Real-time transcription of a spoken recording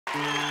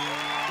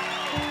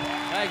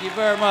Thank you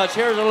very much.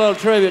 Here's a little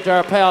tribute to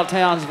our pal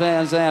Townes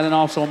Van Zandt and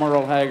also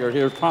Merle Haggard.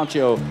 Here's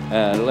Pancho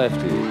and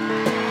Lefty.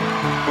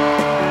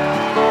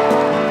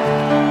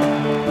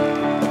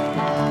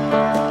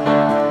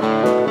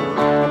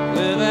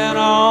 Living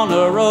on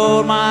the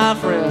road, my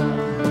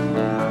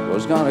friend,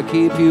 was gonna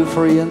keep you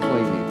free and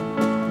clean.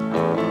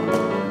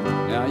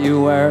 Now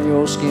you wear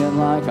your skin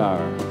like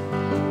iron,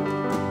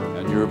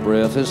 and your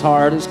breath as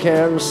hard as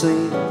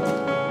kerosene.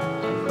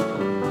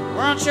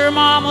 Weren't your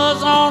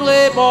mama's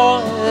only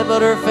boy,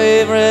 but her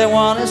favorite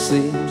one, it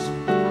seems.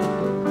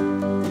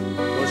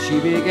 Well, she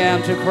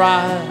began to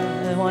cry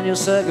when you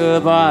said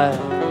goodbye.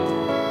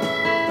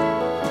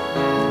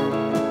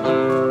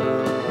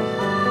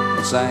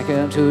 It sank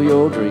into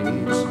your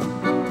dreams.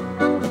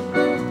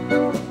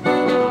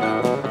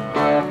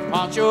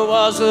 Pancho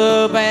was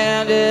a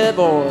bandit,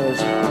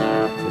 boys.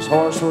 His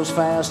horse was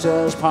fast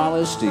as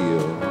polished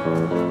steel.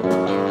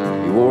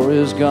 He wore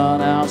his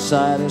gun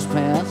outside his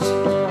pants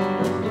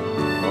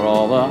for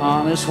all the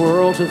honest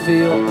world to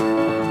feel.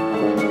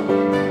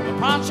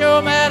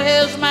 Pancho met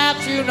his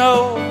match, you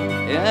know,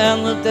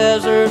 in the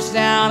deserts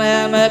down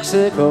in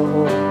Mexico.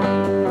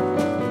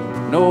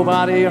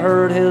 Nobody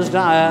heard his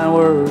dying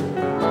word,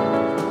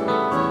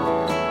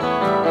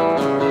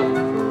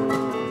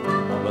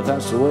 but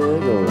that's the way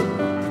it goes.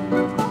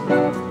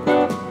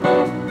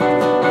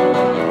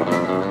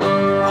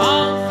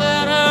 All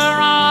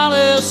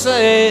federalists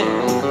say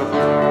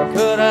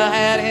could have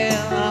had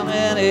him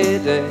any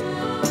day.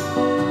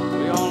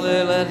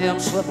 Let him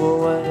slip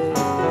away.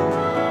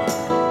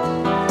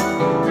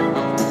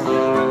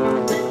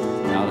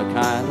 Out of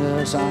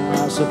kindness,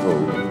 I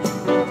suppose.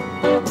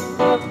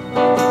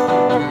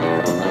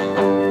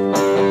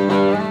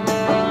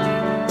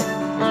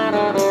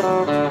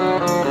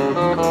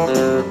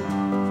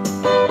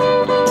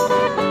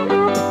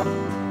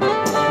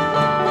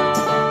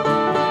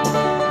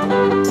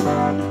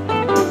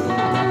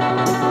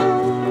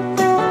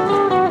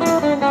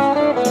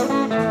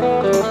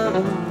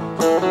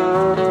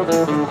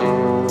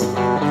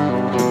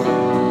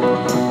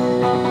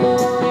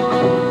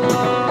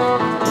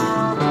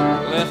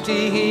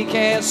 He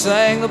can't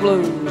sing the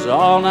blues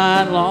all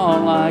night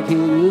long like he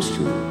used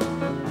to.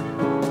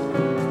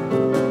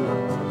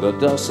 The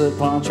dust that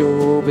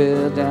Pancho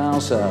bit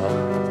down south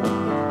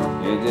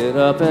ended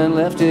up and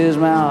left his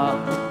mouth.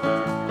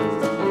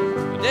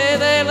 The day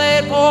they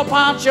laid poor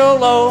Pancho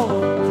low,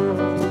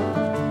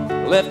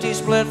 Lefty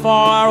split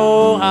for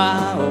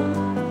Ohio,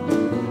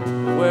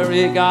 where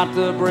he got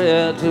the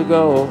bread to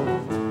go.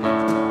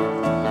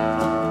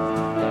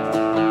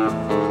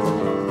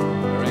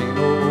 There ain't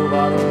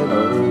nobody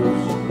knows.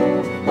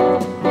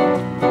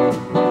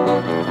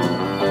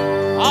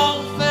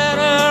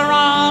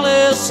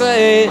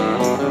 Say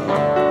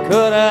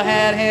could have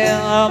had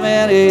him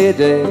any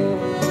day.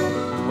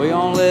 We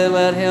only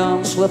let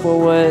him slip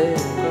away.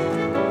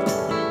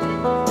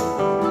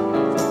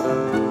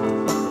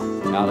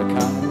 Out of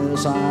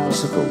kindness, I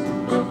suppose.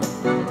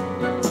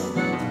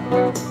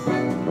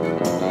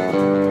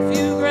 A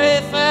few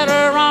great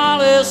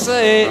federalists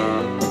say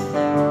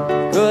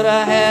could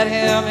have had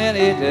him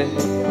any day.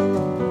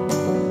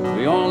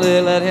 We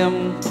only let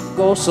him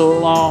go so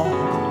long.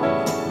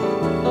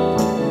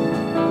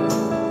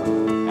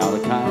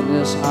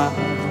 Kindness, I